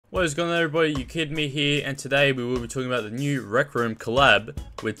What is going on, everybody? YaKidMe here, and today we will be talking about the new Rec Room collab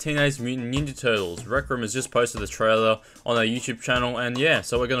with Teenage Mutant Ninja Turtles. Rec Room has just posted the trailer on our YouTube channel, and yeah,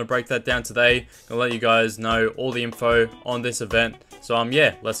 so we're going to break that down today. Gonna let you guys know all the info on this event. So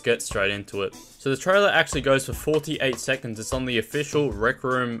yeah, let's get straight into it. So the trailer actually goes for 48 seconds. It's on the official Rec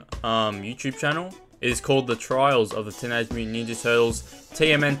Room YouTube channel. It is called The Trials of the Teenage Mutant Ninja Turtles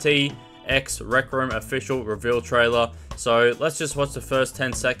TMNT X Rec Room official reveal trailer. So let's just watch the first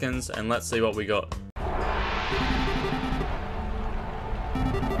 10 seconds and let's see what we got.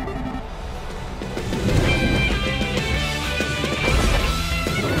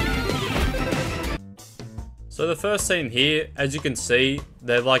 So the first scene here, as you can see,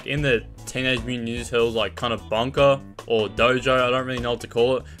 they're like in the Teenage Mutant Ninja Turtles like kind of bunker or dojo, I don't really know what to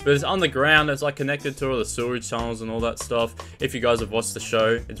call it, but it's underground. It's like connected to all the sewerage tunnels and all that stuff. If you guys have watched the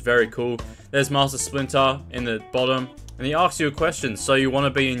show, it's very cool. There's Master Splinter in the bottom, and he asks you a question: so you want to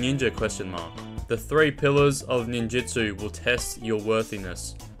be a ninja? Question mark. The 3 pillars of ninjutsu will test your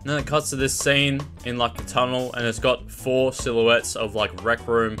worthiness. And then it cuts to this scene in like the tunnel, and it's got 4 silhouettes of like Rec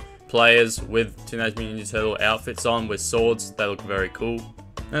Room players with Teenage Mutant Ninja Turtle outfits on with swords. They look very cool.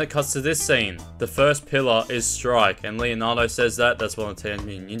 And it cuts to this scene. The first pillar is strike, and Leonardo says that's one of the Teenage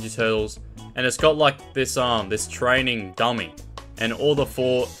Mutant Ninja Turtles. And it's got like this this training dummy, and all the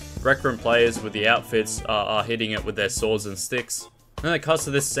 4 Rec Room players with the outfits are hitting it with their swords and sticks. And then it cuts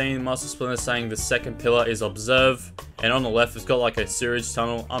to this scene, Master Splinter saying the second pillar is observe, and on the left it's got like a sewage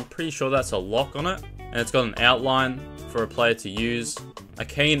tunnel. I'm pretty sure that's a lock on it, and it's got an outline for a player to use. A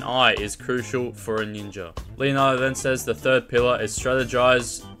keen eye is crucial for a ninja. Leonardo then says the third pillar is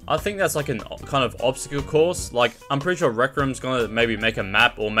strategize. I think that's like an kind of obstacle course. Like, I'm pretty sure Rec Room's gonna maybe make a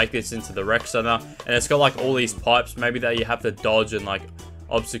map or make this into the rec center, and it's got like all these pipes maybe that you have to dodge and like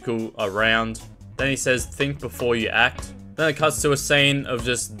obstacle around. Then he says think before you act. Then it cuts to a scene of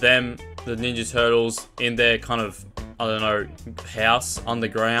just them, the Ninja Turtles, in their kind of, I don't know, house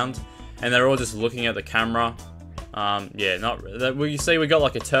underground, and they're all just looking at the camera. Yeah, well, you see we got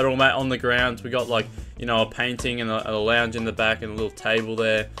like a turtle mat on the ground. We got like, you know, a painting and a lounge in the back and a little table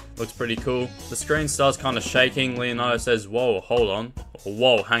there. Looks pretty cool. The screen starts kind of shaking. Leonardo says, whoa, hold on. Or,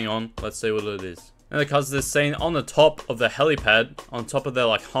 whoa, hang on. Let's see what it is. And it cuts to this scene on the top of the helipad, on top of their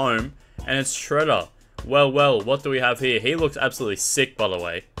like home, and it's Shredder. Well, what do we have here? He looks absolutely sick, by the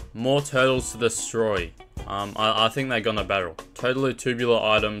way. More turtles to destroy. I think they're gonna battle. Totally tubular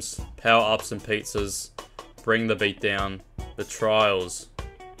items, power-ups and pizzas. Bring the beat down. The trials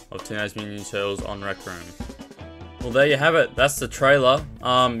of Teenage Mutant Ninja Turtles on Rec Room. Well, there you have it. That's the trailer.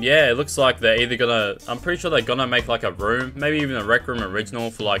 Yeah, it looks like they're either gonna, I'm pretty sure they're gonna make like a room, maybe even a Rec Room original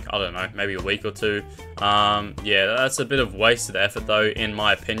for like, I don't know, maybe a week or 2. Yeah, that's a bit of wasted effort though, in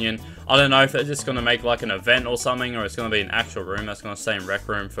my opinion. I don't know if they're just gonna make like an event or something, or it's gonna be an actual room that's gonna stay in Rec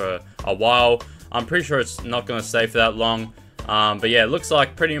Room for a while. I'm pretty sure it's not gonna stay for that long. But yeah, it looks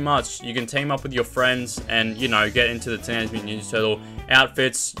like pretty much you can team up with your friends and, you know, get into the Teenage Mutant Ninja Turtle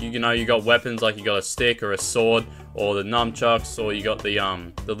outfits. You know, you got weapons like you got a stick or a sword or the nunchucks, or you got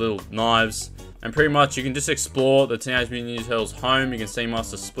the little knives. And pretty much you can just explore the Teenage Mutant Ninja Turtles home. You can see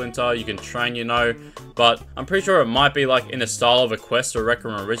Master Splinter, you can train, you know. But I'm pretty sure it might be like in the style of a quest or Rec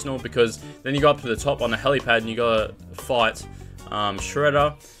Room original, because then you go up to the top on the helipad and you gotta fight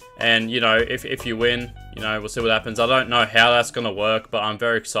Shredder. And, you know, if you win, you know, we'll see what happens. I don't know how that's going to work, but I'm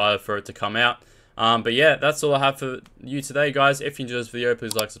very excited for it to come out. But yeah, that's all I have for you today, guys. If you enjoyed this video,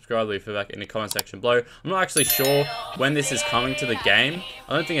 please like, subscribe, leave feedback in the comment section below. I'm not actually sure when this is coming to the game.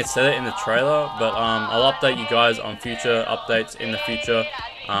 I don't think it said it in the trailer, but I'll update you guys on future updates in the future.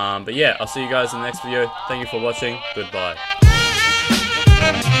 But yeah, I'll see you guys in the next video. Thank you for watching. Goodbye.